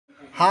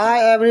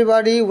Hi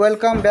everybody,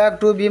 welcome back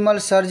to Bimal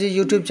Sarji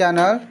YouTube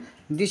channel.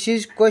 This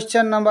is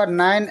question number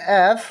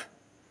 9F,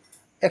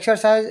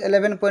 exercise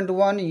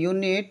 11.1,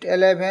 unit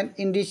 11,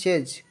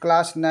 Indices,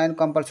 class 9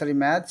 compulsory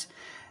maths.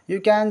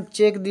 You can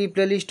check the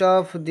playlist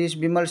of this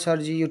Bimal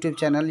Sarji YouTube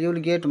channel. You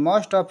will get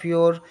most of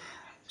your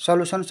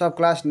solutions of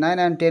class 9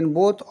 and 10,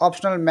 both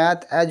optional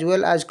math as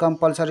well as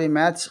compulsory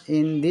maths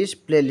in this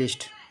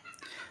playlist.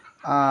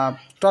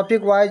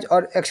 Topic wise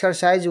or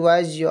exercise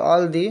wise,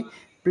 all the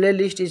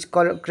playlist is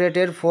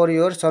created for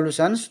your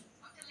solutions.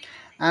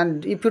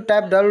 And if you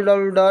type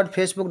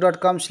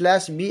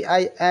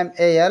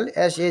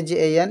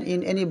www.facebook.com/bimalsajan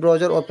in any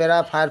browser,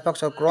 Opera,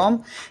 Firefox or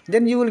Chrome,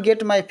 then you will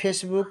get my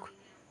Facebook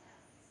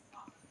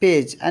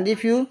page. And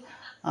if you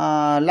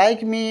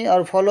like me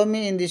or follow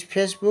me in this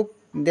Facebook,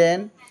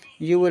 then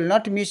you will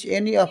not miss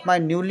any of my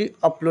newly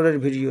uploaded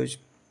videos.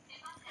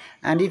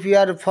 And if you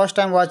are first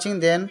time watching,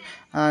 then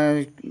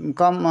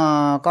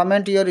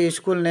comment your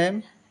school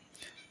name,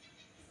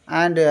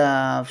 and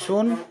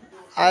soon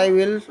I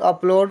will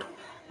upload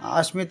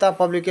Asmita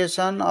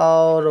publication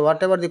or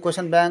whatever the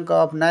question bank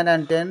of 9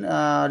 and 10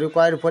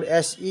 required for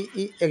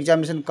SEE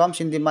examination comes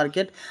in the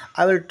market.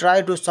 I will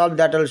try to solve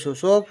that also.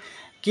 So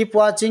keep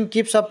watching,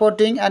 keep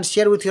supporting and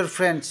share with your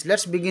friends.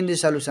 Let's begin the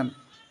solution.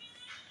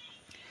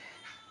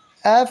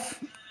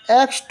 F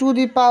x to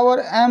the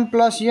power m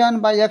plus n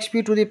by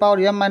xp to the power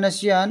m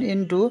minus n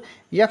into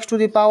x to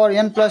the power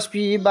n plus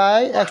p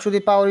by x to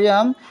the power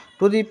m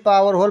to the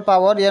power whole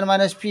power n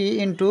minus p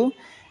into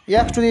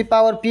x to the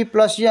power p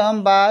plus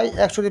m by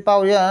x to the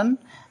power n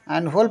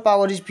and whole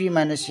power is p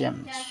minus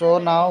m. So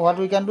now what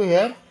we can do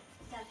here,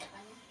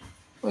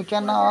 we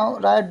can now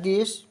write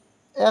this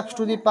x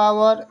to the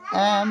power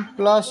m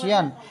plus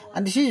n,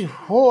 and this is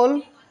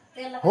whole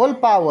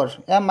power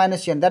m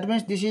minus n. That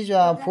means this is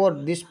for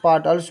this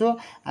part also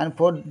and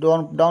for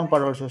down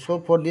part also. So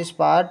for this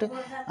part,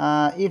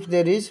 if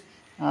there is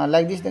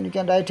like this, then you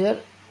can write here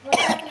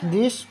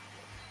this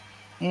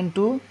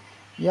into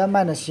m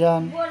minus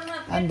n,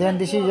 and then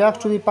this is x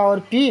to the power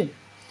p,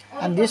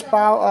 and this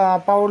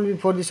power will be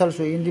for this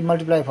also in the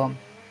multiply form,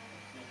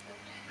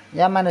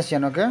 m minus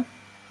n. Okay,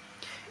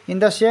 in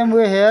the same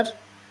way here,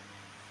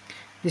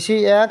 this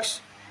is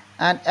x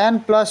and n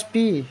plus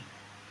p,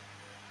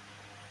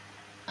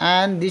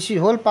 and this is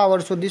whole power,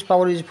 so this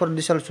power is for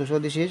this also. So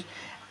this is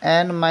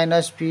n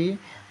minus p,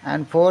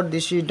 and for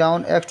this is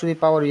down x to the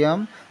power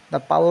m, the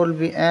power will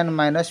be n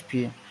minus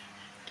p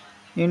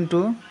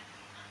into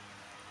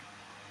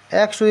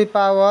x to the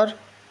power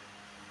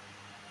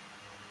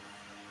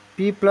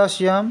p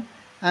plus m,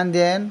 and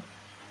then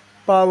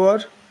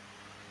power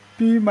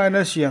p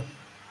minus m,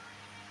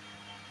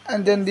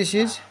 and then this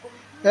is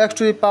x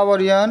to the power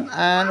n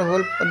and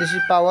whole, this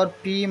is power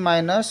p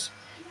minus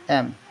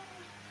m.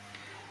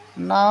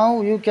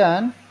 Now you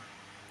can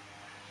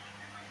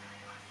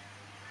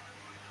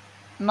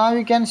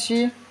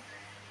see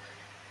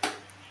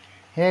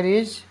here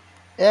is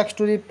x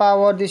to the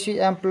power, this is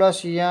m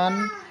plus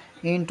n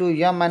into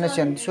m minus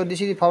n. So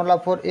this is the formula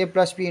for a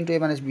plus b into a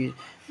minus b.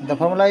 The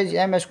formula is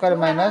m square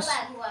minus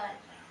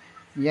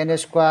n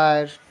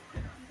square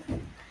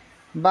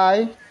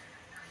by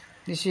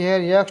this is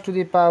here x to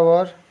the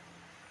power,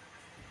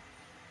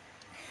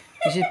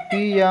 this is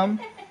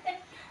pm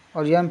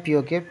or mp,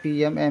 okay,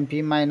 pm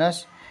mp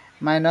minus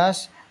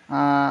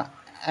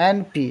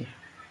np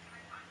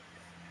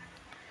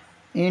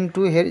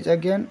into here is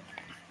again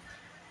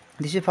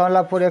this is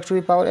formula for x to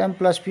the power n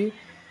plus p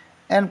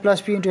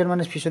into n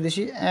minus p. So this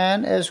is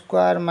n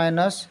square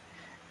minus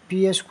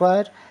p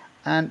square,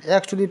 and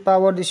x to the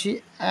power, this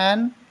is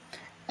n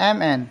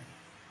mn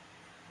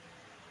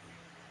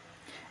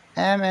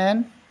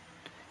and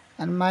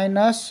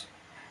minus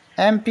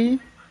mp,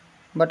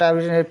 but I will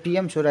written here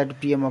pm, so write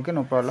pm. Okay,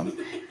 no problem.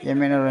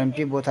 Mn or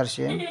mp both are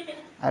same.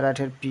 I write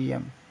here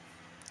pm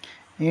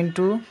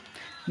into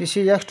this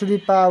is x to the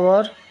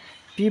power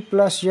p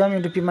plus m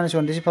into p minus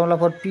 1. This is formula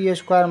for p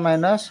square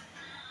minus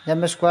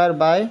m square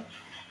by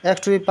x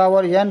to the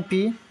power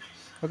np.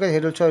 Okay,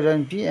 here also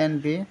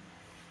np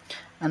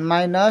and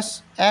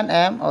minus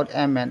nm or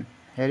mn.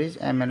 Here is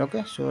mn.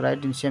 Okay, so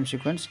write in same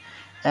sequence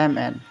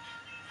mn.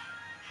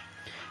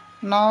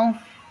 Now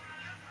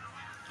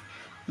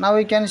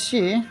we can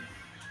see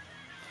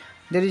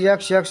there is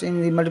x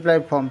in the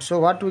multiplied form. So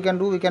what we can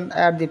do, we can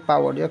add the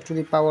power, x to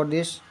the power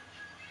this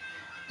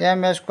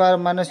m square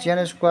minus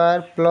n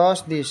square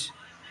plus this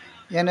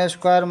n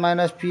square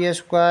minus p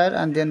square,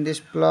 and then this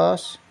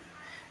plus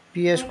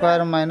p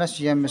square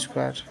minus m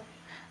square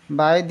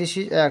by this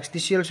is x,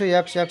 this is also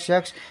x.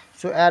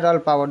 So add all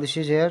power, this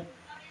is here,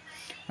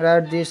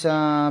 write this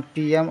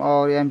pm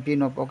or mp,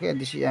 no, okay,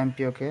 this is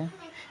mp, okay,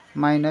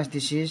 minus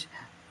this is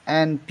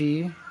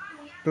np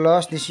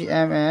plus this is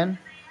mn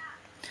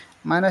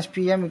minus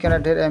pm, we can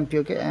write here mp,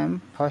 okay,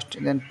 m first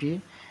then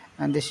p,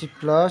 and this is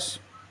plus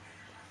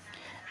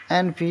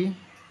np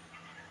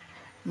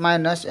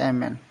minus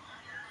mn.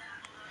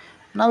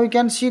 Now we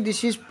can see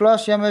this is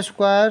plus m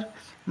square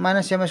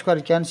minus m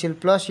square cancel,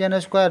 plus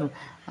n square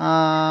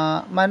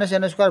minus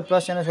n square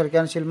plus n square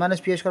cancel,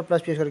 minus p square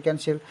plus p square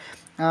cancel,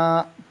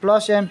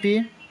 plus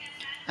mp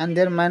and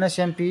then minus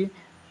mp,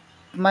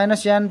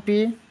 minus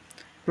np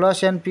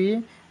plus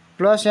np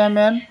plus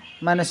mn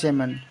minus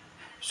mn.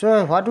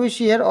 So what we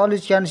see here, all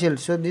is cancelled.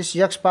 So this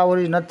x power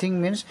is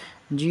nothing, means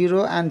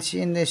 0, and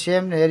in the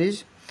same here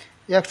is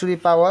x to the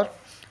power,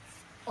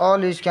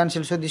 all is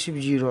cancelled, so this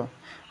is 0.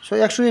 So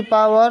x to the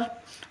power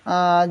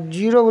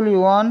 0 will be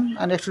 1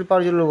 and x to the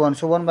power 0 will be 1,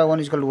 so 1 by 1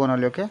 is equal to 1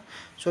 only. Okay,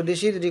 so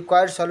this is the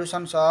required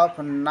solutions of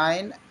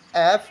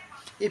 9f.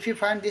 If you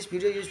find this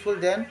video useful,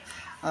 then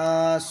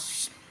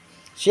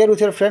share with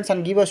your friends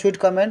and give a sweet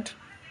comment,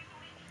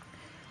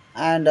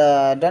 and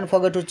don't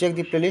forget to check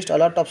the playlist. A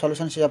lot of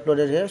solutions is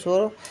uploaded here.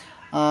 So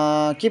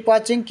keep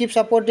watching, keep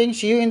supporting.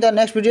 See you in the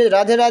next video.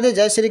 Radhe Radhe,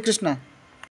 Jai Shri Krishna.